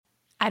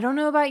I don't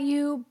know about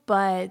you,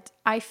 but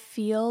I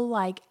feel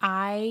like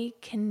I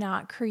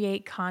cannot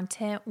create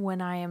content when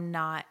I am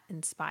not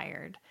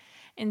inspired.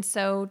 And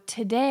so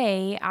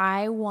today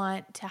I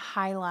want to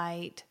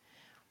highlight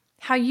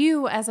how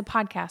you as a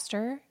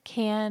podcaster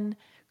can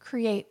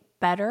create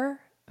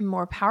better,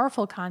 more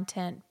powerful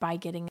content by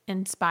getting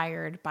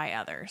inspired by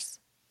others.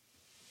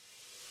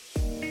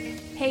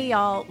 Hey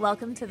y'all,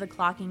 welcome to the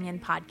Clocking In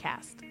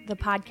Podcast, the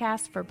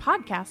podcast for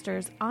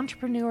podcasters,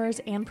 entrepreneurs,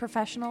 and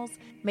professionals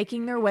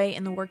making their way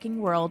in the working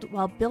world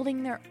while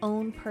building their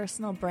own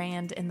personal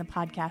brand in the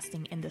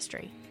podcasting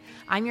industry.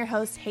 I'm your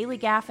host, Haley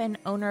Gaffin,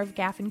 owner of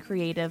Gaffin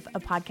Creative, a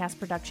podcast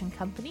production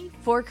company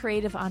for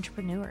creative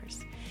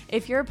entrepreneurs.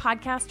 If you're a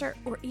podcaster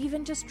or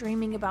even just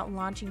dreaming about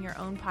launching your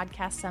own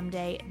podcast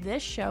someday,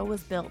 this show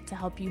was built to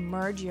help you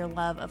merge your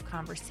love of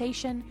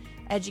conversation,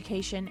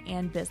 education,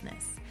 and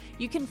business.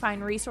 You can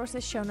find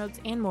resources, show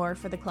notes, and more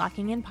for the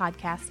Clocking In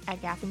podcast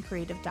at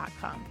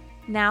gaffincreative.com.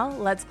 Now,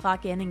 let's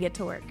clock in and get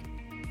to work.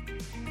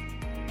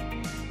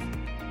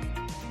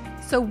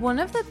 So one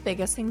of the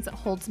biggest things that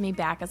holds me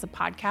back as a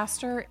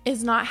podcaster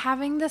is not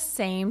having the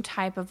same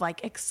type of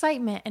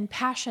excitement and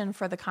passion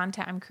for the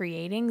content I'm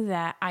creating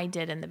that I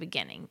did in the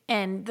beginning.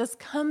 And this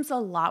comes a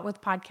lot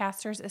with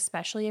podcasters,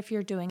 especially if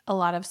you're doing a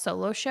lot of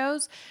solo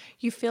shows.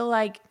 You feel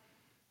like,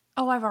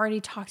 oh, I've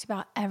already talked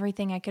about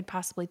everything I could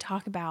possibly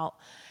talk about.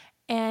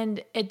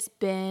 And it's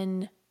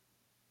been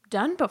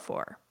done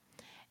before.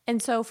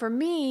 And so for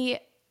me,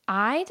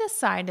 I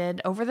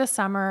decided over the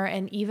summer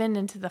and even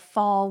into the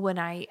fall when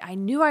I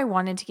knew I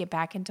wanted to get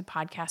back into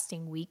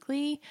podcasting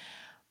weekly,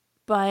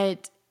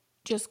 but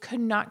just could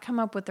not come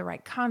up with the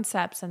right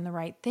concepts and the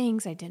right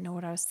things. I didn't know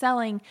what I was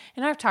selling.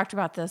 And I've talked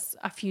about this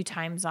a few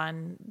times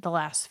on the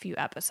last few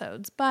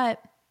episodes.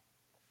 But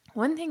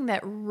one thing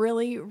that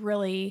really,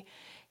 really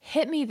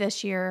hit me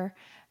this year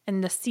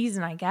and this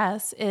season, I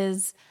guess,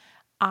 is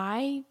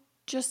I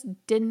just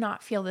did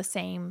not feel the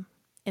same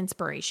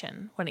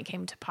inspiration when it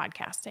came to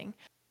podcasting.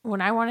 When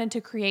I wanted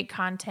to create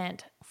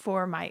content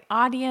for my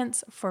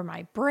audience, for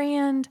my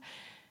brand,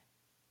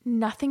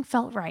 nothing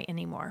felt right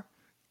anymore.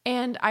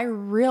 And I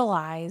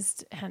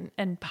realized,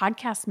 and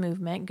Podcast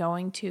Movement,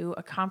 going to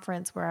a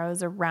conference where I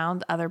was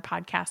around other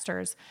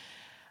podcasters,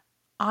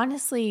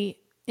 honestly,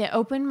 it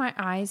opened my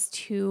eyes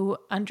to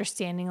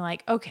understanding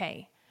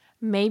okay,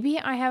 maybe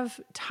I have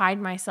tied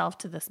myself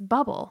to this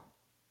bubble.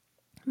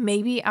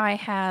 Maybe I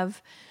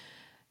have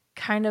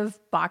kind of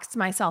boxed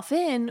myself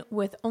in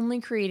with only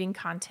creating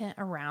content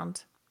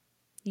around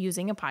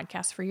using a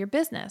podcast for your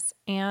business.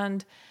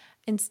 And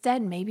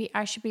instead, maybe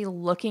I should be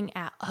looking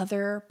at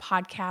other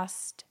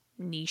podcast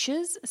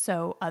niches.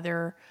 So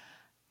other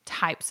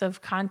types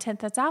of content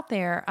that's out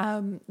there.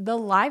 The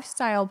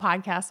lifestyle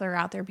podcasts are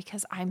out there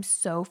because I'm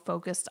so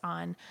focused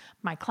on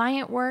my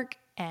client work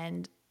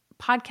and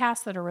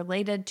podcasts that are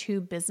related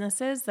to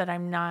businesses that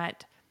I'm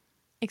not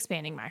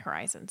expanding my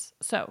horizons.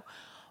 So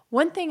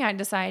one thing I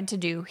decided to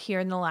do here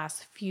in the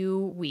last few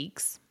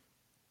weeks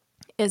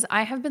is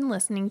I have been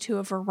listening to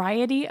a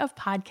variety of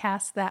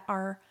podcasts that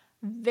are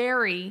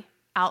very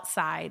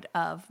outside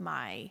of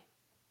my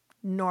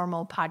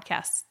normal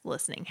podcast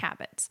listening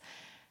habits.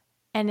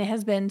 And it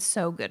has been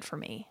so good for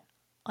me.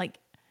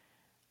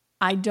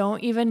 I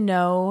don't even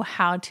know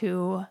how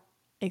to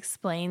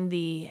explain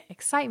the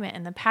excitement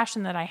and the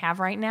passion that I have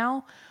right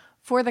now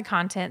for the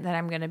content that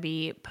I'm going to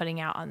be putting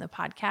out on the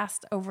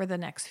podcast over the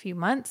next few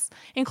months,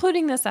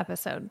 including this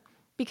episode,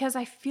 because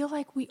I feel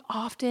like we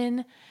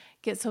often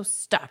get so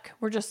stuck.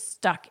 We're just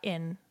stuck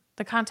in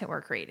the content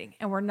we're creating,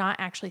 and we're not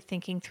actually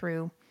thinking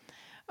through,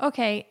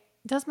 okay,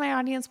 does my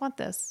audience want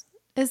this?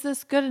 Is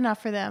this good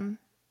enough for them?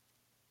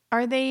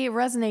 Are they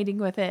resonating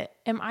with it?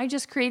 Am I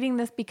just creating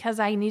this because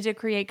I need to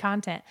create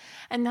content?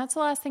 And that's the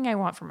last thing I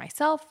want for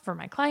myself, for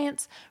my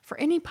clients, for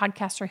any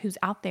podcaster who's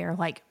out there.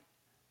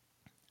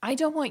 I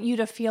don't want you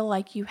to feel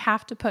like you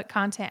have to put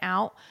content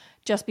out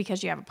just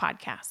because you have a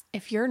podcast.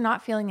 If you're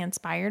not feeling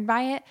inspired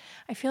by it,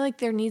 I feel like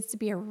there needs to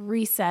be a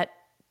reset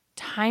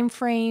time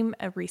frame,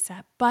 a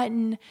reset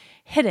button.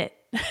 Hit it.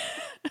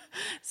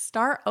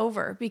 Start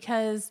over,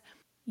 because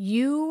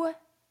you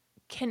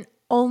can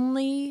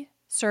only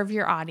serve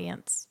your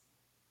audience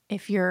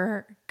if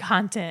your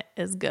content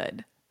is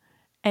good.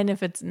 And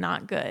if it's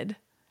not good,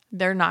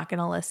 they're not going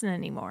to listen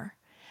anymore.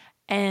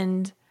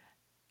 And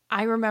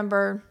I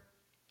remember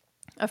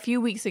a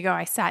few weeks ago,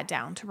 I sat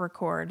down to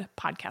record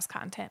podcast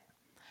content.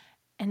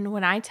 And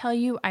when I tell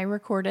you I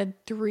recorded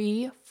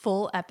 3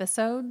 full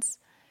episodes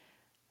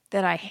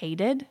that I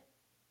hated,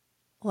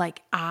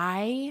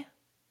 the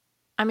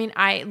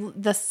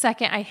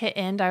second I hit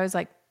end, I was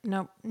like,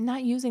 nope,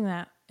 not using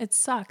that. It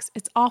sucks.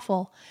 It's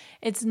awful.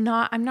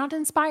 I'm not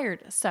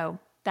inspired. So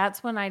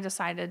that's when I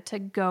decided to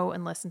go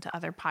and listen to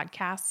other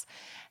podcasts.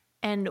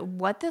 And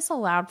what this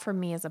allowed for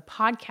me as a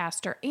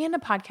podcaster and a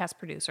podcast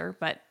producer,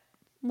 but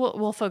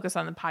we'll focus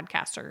on the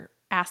podcaster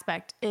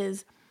aspect,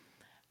 is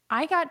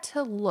I got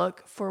to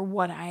look for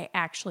what I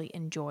actually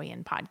enjoy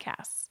in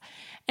podcasts.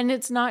 And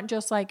it's not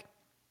just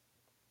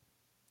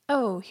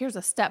oh, here's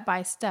a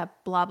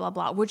step-by-step, blah, blah,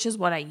 blah, which is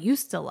what I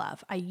used to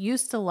love. I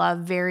used to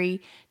love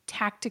very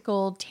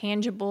tactical,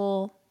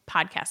 tangible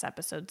podcast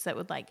episodes that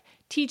would like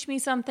teach me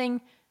something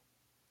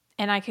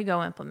and I could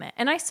go implement.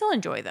 And I still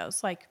enjoy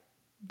those. Like,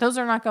 those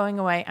are not going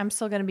away. I'm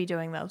still going to be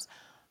doing those.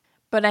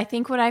 But I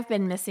think what I've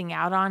been missing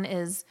out on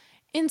is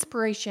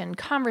inspiration,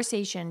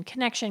 conversation,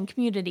 connection,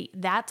 community.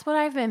 That's what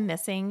I've been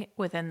missing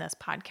within this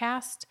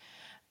podcast.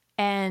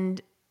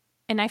 And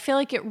I feel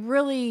like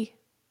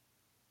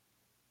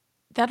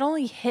that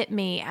only hit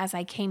me as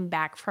I came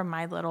back from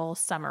my little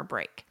summer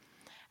break.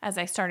 As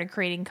I started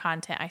creating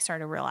content, I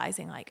started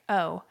realizing like,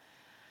 oh,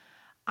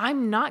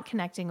 I'm not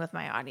connecting with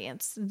my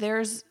audience.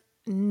 There's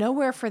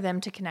nowhere for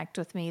them to connect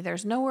with me.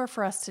 There's nowhere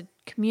for us to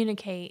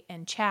communicate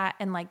and chat.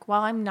 And like,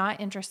 while I'm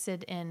not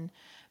interested in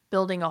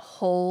building a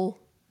whole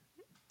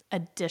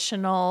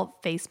additional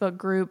Facebook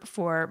group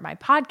for my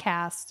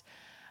podcast,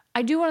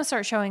 I do want to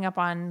start showing up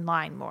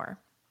online more.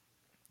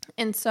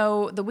 And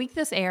so the week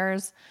this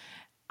airs,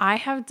 I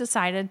have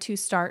decided to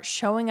start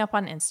showing up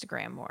on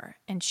Instagram more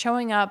and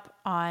showing up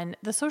on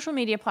the social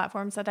media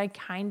platforms that I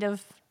kind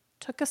of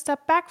took a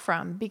step back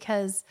from,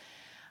 because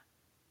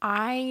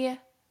I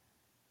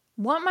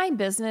want my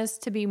business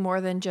to be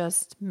more than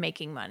just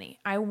making money.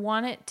 I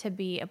want it to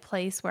be a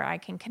place where I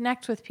can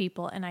connect with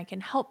people and I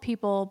can help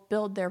people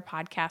build their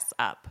podcasts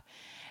up.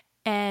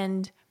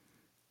 And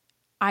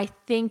I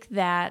think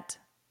that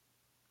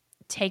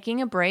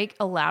taking a break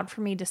allowed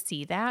for me to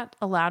see that,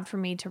 allowed for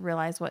me to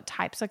realize what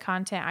types of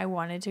content I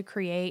wanted to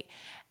create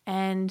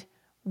and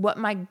what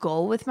my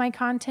goal with my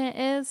content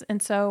is.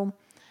 And so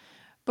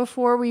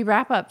before we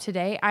wrap up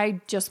today,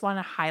 I just want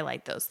to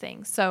highlight those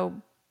things.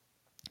 So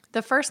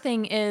the first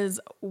thing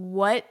is,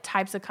 what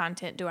types of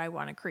content do I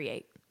want to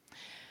create?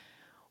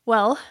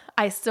 Well,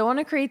 I still want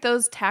to create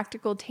those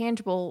tactical,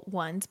 tangible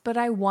ones, but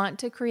I want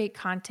to create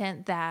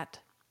content that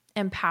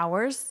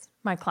empowers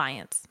my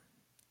clients.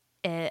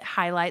 It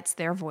highlights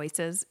their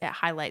voices, it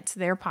highlights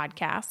their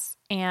podcasts,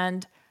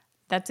 and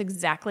that's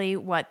exactly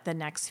what the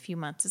next few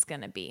months is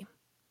going to be.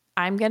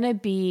 I'm going to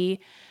be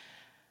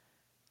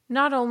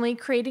not only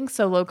creating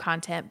solo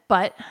content,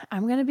 but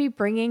I'm going to be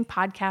bringing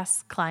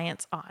podcast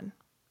clients on,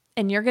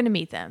 and you're going to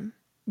meet them.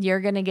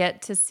 You're going to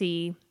get to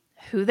see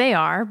who they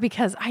are,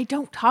 because I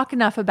don't talk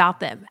enough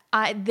about them.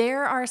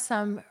 There are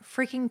some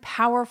freaking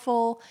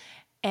powerful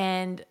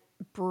and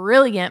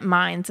brilliant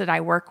minds that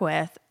I work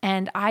with,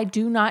 and I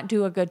do not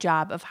do a good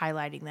job of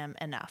highlighting them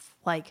enough.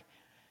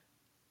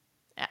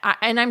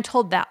 And I'm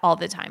told that all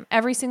the time.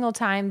 Every single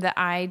time that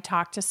I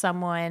talk to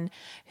someone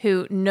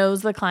who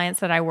knows the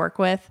clients that I work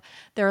with,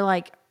 they're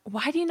like,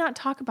 why do you not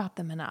talk about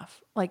them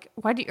enough? Like,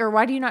 why do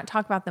you not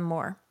talk about them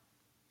more?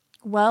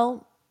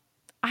 Well,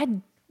 I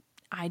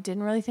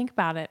didn't really think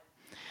about it.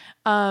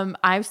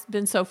 I've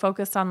been so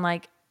focused on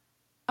like,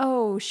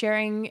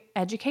 sharing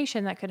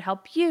education that could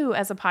help you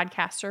as a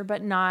podcaster,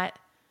 but not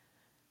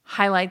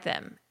highlight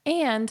them.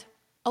 And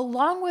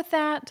along with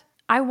that,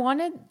 I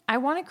want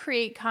to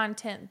create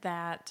content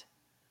that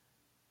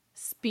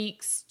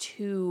speaks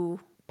to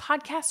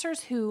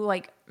podcasters who,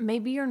 like,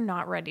 maybe you're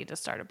not ready to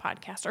start a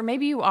podcast, or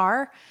maybe you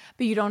are,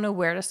 but you don't know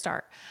where to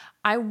start.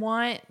 I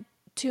want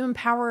to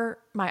empower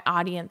my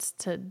audience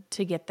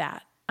to get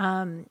that.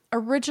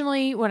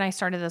 Originally, when I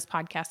started this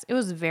podcast, it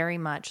was very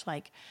much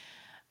like,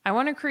 I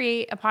want to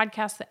create a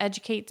podcast that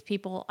educates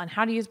people on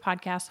how to use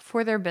podcasts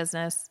for their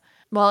business.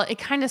 Well, it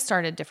kind of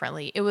started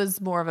differently. It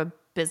was more of a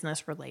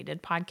business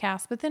related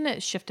podcast, but then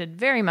it shifted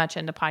very much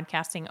into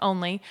podcasting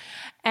only,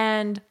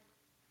 and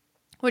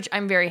which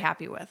I'm very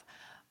happy with.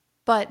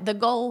 But the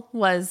goal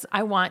was,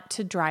 I want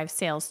to drive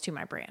sales to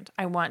my brand.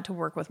 I want to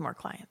work with more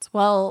clients.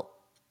 Well,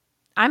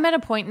 I'm at a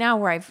point now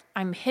where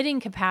I'm hitting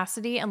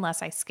capacity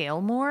unless I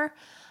scale more,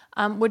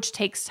 which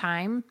takes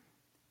time.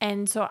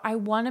 And so I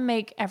want to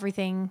make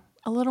everything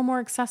a little more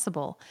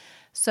accessible.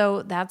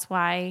 So that's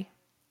why,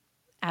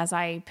 as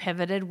I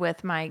pivoted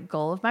with my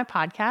goal of my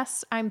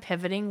podcast, I'm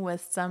pivoting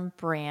with some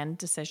brand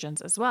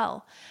decisions as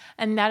well.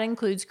 And that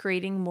includes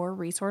creating more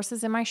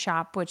resources in my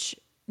shop, which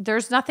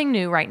there's nothing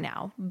new right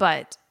now,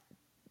 but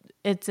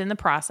it's in the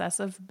process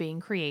of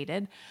being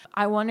created.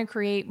 I want to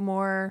create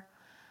more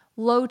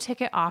low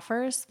ticket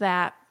offers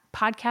that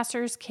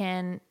podcasters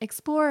can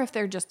explore if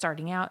they're just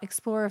starting out,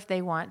 explore if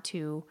they want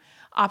to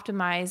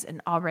optimize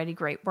an already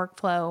great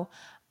workflow,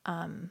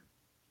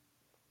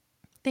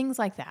 things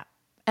like that.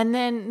 And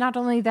then not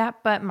only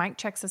that, but Mic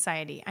Check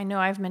Society. I know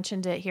I've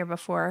mentioned it here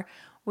before.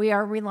 We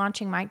are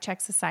relaunching Mic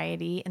Check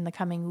Society in the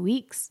coming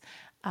weeks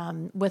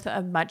with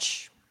a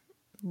much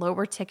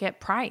lower ticket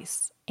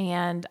price.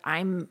 And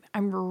I'm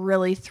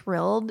really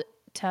thrilled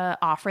to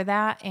offer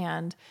that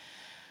and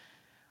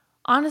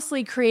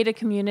honestly create a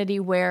community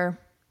where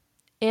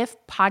if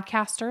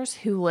podcasters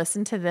who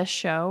listen to this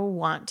show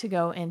want to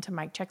go into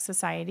Mic Check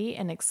Society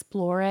and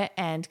explore it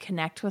and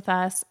connect with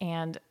us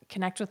and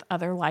connect with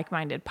other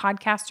like-minded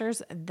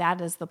podcasters,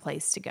 that is the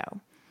place to go.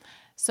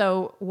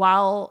 So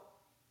while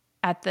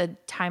at the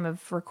time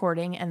of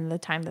recording and the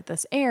time that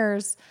this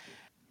airs,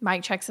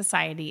 Mic Check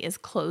Society is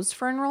closed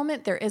for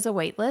enrollment. There is a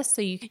wait list.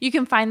 So you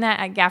can find that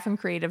at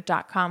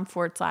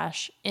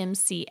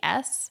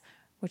gaffingcreative.com/MCS,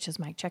 which is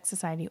Mic Check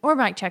Society, or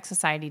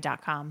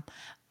micchecksociety.com.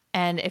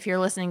 And if you're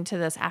listening to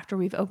this after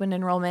we've opened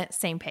enrollment,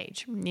 same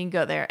page. You can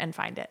go there and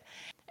find it.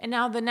 And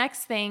now the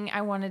next thing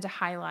I wanted to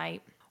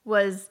highlight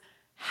was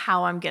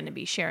how I'm going to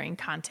be sharing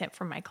content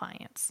for my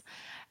clients.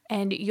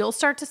 And you'll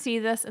start to see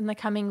this in the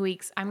coming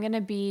weeks. I'm going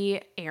to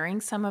be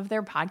airing some of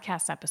their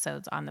podcast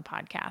episodes on the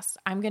podcast.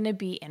 I'm going to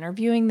be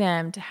interviewing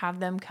them to have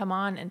them come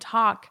on and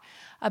talk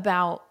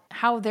about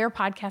how their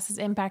podcast has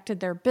impacted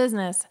their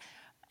business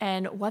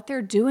and what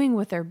they're doing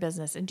with their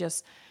business, and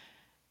just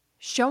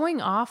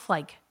showing off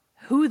like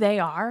who they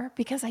are,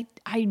 because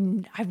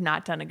I've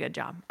not done a good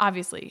job.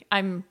 Obviously,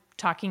 I'm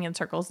talking in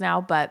circles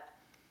now, but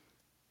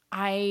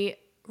I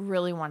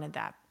really wanted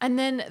that. And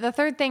then the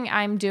third thing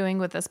I'm doing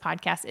with this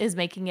podcast is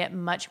making it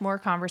much more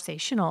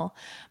conversational,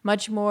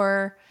 much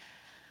more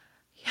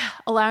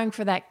allowing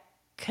for that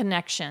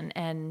connection,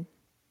 and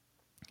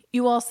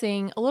you all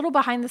seeing a little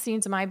behind the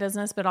scenes of my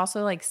business, but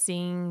also like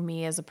seeing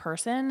me as a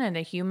person and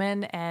a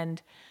human,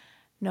 and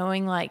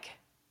knowing like,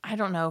 I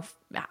don't know,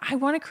 I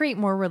want to create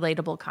more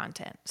relatable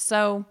content.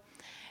 So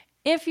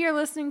if you're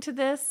listening to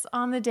this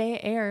on the day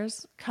it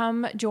airs,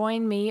 come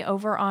join me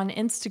over on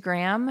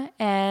Instagram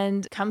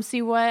and come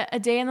see what a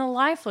day in the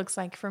life looks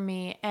like for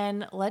me.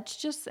 And let's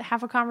just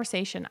have a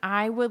conversation.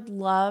 I would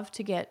love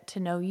to get to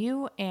know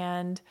you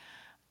and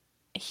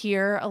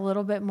hear a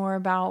little bit more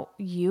about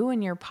you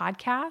and your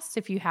podcast,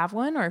 if you have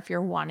one, or if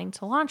you're wanting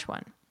to launch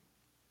one.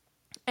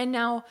 And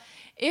now,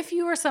 if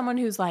you are someone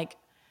who's like,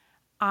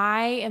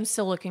 I am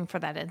still looking for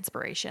that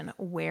inspiration,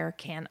 where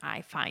can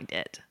I find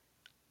it?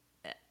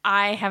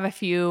 I have a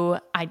few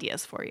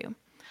ideas for you.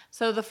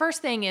 So the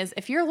first thing is,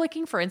 if you're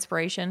looking for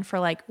inspiration for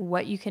like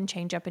what you can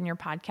change up in your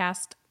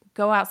podcast,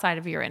 go outside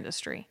of your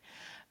industry.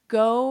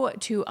 Go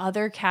to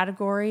other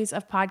categories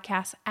of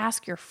podcasts.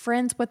 Ask your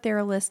friends what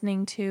they're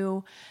listening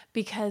to,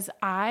 because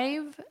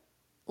I've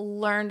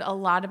learned a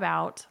lot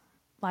about,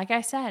 like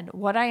I said,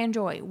 what I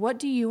enjoy. What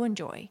do you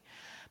enjoy?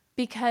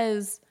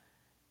 Because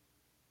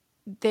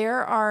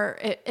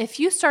if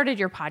you started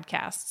your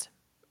podcast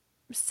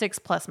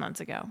 6+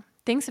 months ago,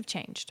 things have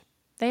changed.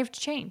 They've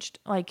changed.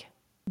 Like,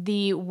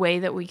 the way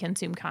that we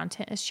consume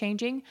content is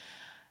changing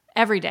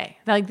every day.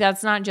 Like,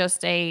 that's not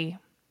just I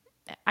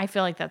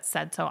feel like that's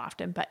said so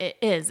often, but it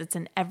is. It's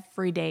an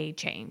everyday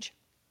change.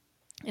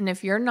 And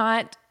if you're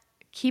not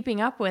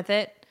keeping up with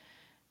it,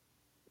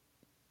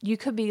 you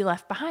could be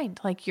left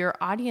behind. Like, your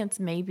audience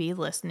may be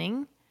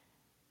listening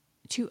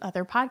to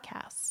other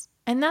podcasts,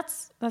 and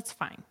that's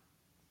fine.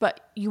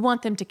 But you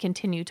want them to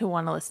continue to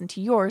want to listen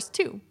to yours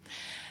too.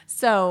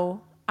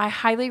 So I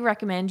highly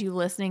recommend you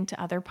listening to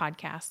other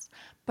podcasts,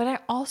 but I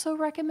also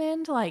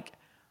recommend like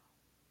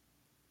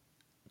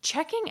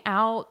checking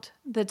out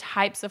the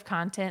types of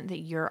content that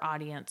your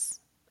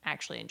audience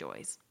actually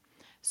enjoys.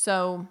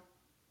 So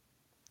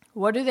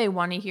what do they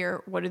want to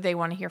hear? What do they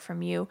want to hear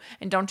from you?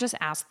 And don't just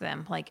ask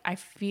them. Like, I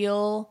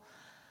feel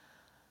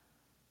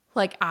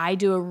like I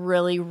do a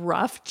really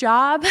rough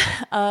job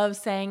of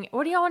saying,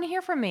 what do y'all want to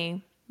hear from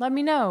me? Let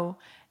me know.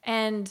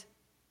 And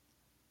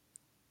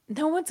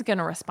no one's going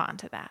to respond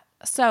to that.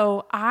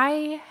 So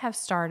I have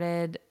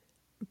started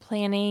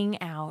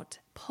planning out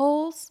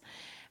polls,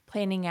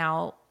 planning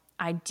out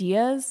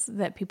ideas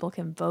that people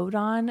can vote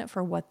on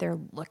for what they're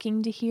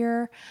looking to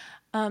hear.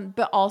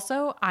 But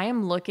also, I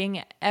am looking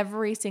at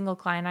every single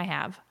client I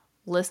have,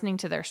 listening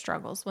to their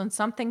struggles. When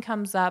something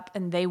comes up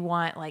and they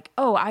want like,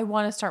 oh, I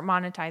want to start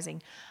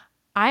monetizing,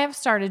 I have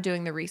started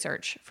doing the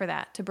research for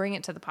that to bring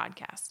it to the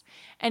podcast.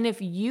 And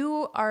if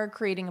you are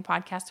creating a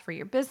podcast for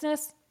your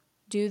business,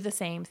 do the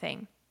same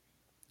thing.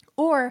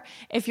 Or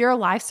if you're a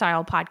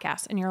lifestyle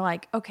podcast and you're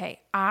like,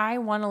 okay, I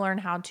want to learn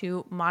how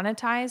to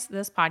monetize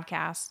this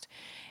podcast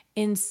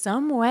in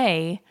some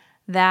way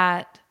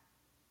that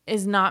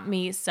is not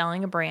me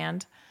selling a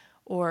brand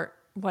or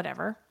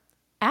whatever,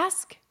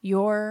 ask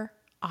your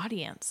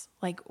audience,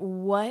 like,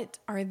 what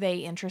are they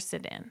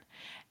interested in?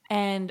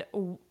 And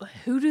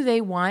who do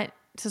they want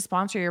to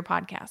sponsor your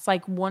podcast?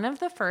 Like, one of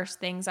the first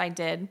things I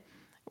did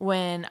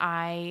when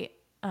I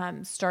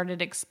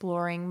started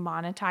exploring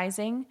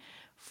monetizing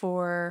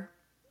for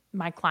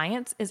my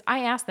clients is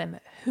I asked them,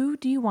 who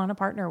do you want to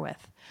partner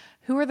with?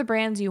 Who are the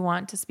brands you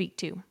want to speak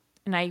to?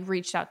 And I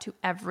reached out to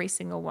every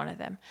single one of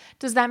them.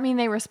 Does that mean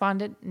they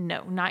responded?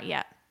 No, not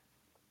yet.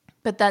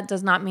 But that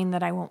does not mean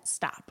that I won't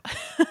stop.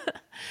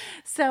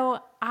 So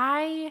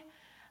I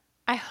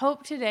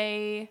hope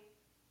today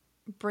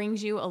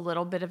brings you a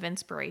little bit of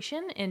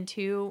inspiration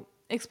into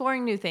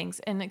exploring new things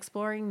and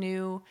exploring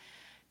new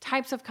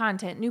types of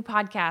content, new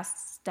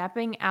podcasts,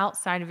 stepping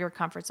outside of your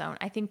comfort zone.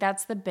 I think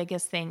that's the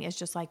biggest thing, is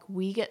just like,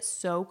 we get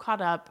so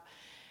caught up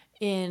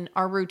in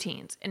our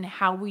routines and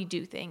how we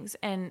do things.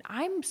 And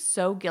I'm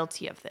so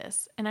guilty of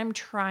this. And I'm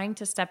trying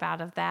to step out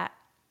of that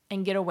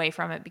and get away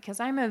from it, because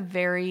I'm a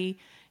very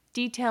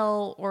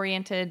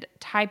detail-oriented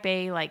type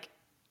A, like,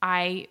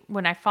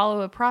 when I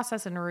follow a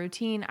process and a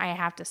routine, I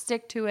have to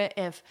stick to it.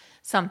 If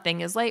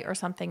something is late or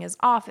something is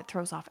off, it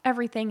throws off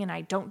everything, and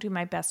I don't do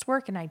my best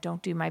work and I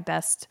don't do my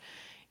best,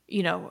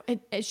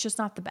 it's just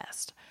not the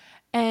best.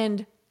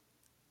 And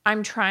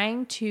I'm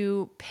trying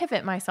to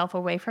pivot myself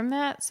away from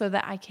that so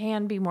that I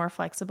can be more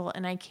flexible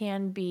and I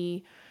can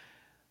be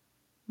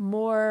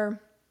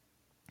more,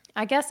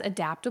 I guess,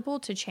 adaptable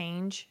to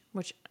change,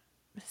 which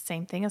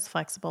same thing as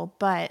flexible,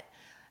 but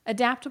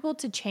adaptable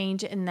to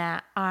change in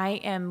that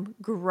I am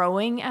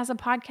growing as a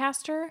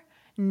podcaster,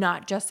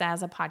 not just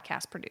as a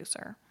podcast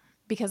producer,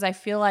 because I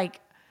feel like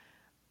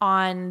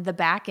on the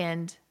back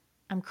end,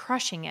 I'm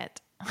crushing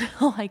it.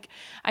 Like,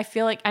 I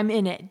feel like I'm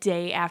in it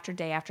day after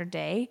day after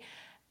day,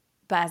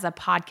 but as a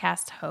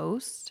podcast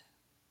host,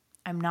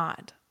 I'm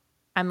not.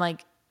 I'm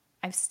like,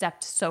 I've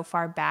stepped so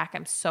far back.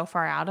 I'm so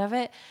far out of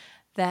it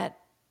that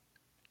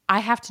I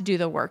have to do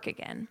the work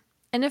again.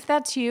 And if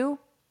that's you,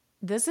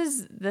 this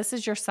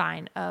is your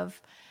sign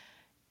of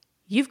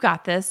you've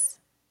got this.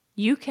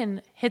 You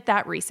can hit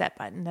that reset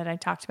button that I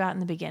talked about in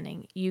the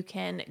beginning. You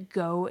can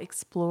go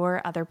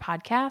explore other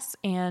podcasts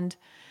and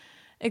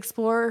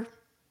explore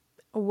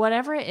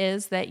whatever it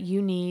is that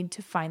you need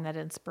to find that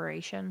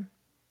inspiration.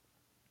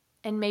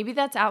 And maybe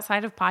that's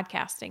outside of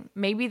podcasting.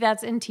 Maybe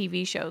that's in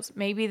TV shows.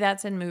 Maybe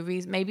that's in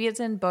movies. Maybe it's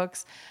in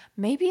books.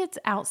 Maybe it's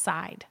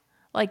outside.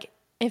 Like,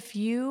 if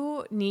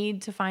you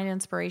need to find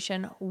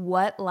inspiration,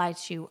 what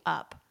lights you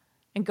up?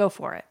 And go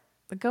for it.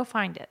 But go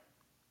find it.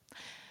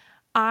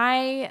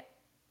 I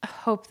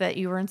hope that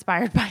you were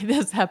inspired by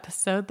this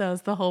episode. That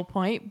was the whole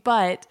point.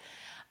 But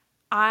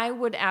I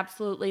would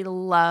absolutely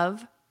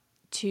love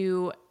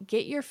to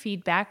get your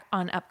feedback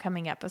on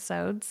upcoming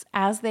episodes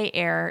as they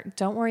air.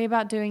 Don't worry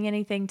about doing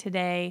anything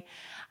today.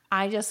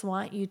 I just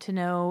want you to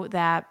know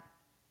that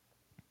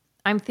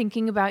I'm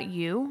thinking about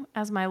you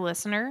as my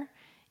listener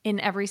in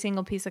every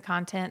single piece of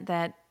content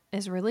that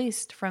is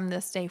released from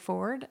this day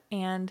forward.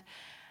 And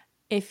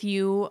if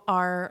you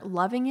are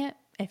loving it,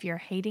 if you're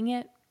hating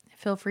it,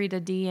 feel free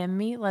to DM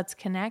me. Let's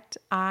connect.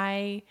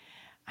 I'm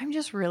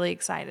just really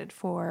excited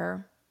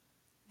for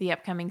the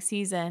upcoming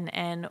season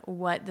and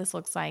what this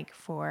looks like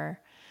for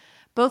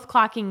both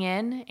Clocking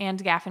In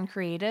and Gaffin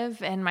Creative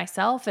and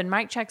myself and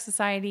Mic Check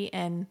Society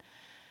and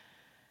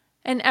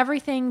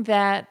everything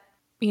that,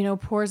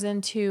 pours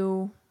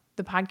into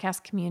the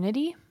podcast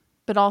community.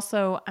 But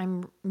also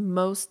I'm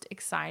most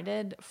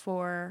excited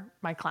for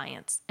my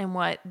clients and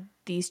what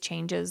these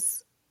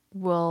changes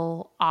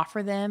will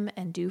offer them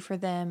and do for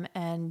them.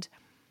 And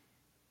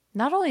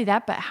not only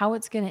that, but how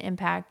it's going to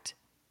impact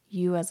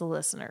you as a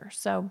listener.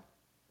 So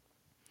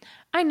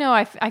I know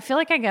I feel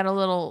like I got a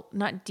little,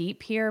 not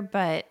deep here,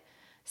 but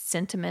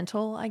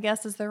sentimental, I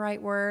guess is the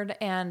right word.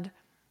 And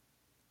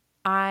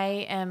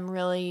I'm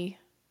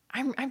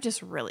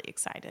just really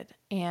excited.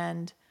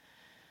 And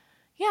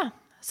yeah,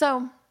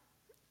 so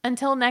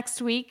until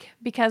next week,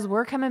 because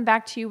we're coming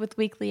back to you with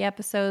weekly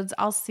episodes,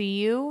 I'll see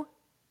you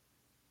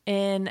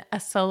in a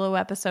solo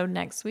episode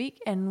next week,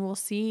 and we'll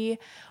see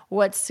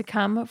what's to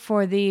come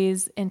for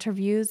these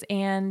interviews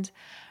and,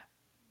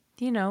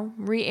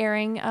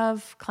 re-airing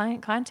of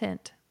client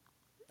content.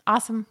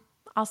 Awesome.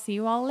 I'll see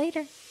you all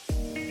later.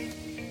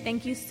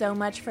 Thank you so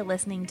much for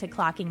listening to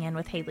Clocking In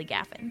with Haley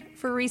Gaffin.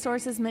 For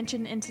resources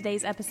mentioned in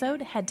today's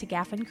episode, head to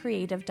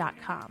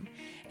gaffincreative.com.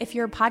 If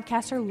you're a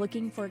podcaster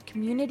looking for a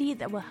community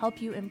that will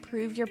help you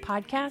improve your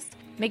podcast,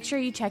 make sure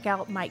you check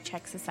out Mic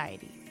Check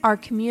Society, our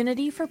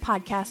community for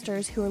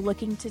podcasters who are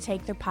looking to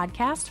take their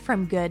podcast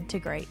from good to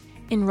great.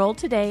 Enroll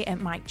today at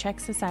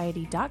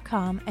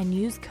micchecksociety.com and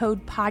use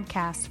code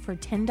PODCAST for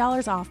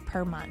 $10 off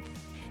per month.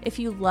 If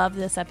you love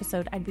this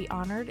episode, I'd be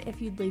honored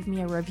if you'd leave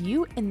me a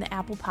review in the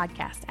Apple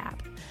Podcast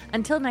app.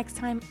 Until next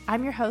time,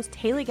 I'm your host,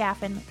 Haley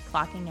Gaffin,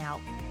 clocking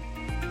out.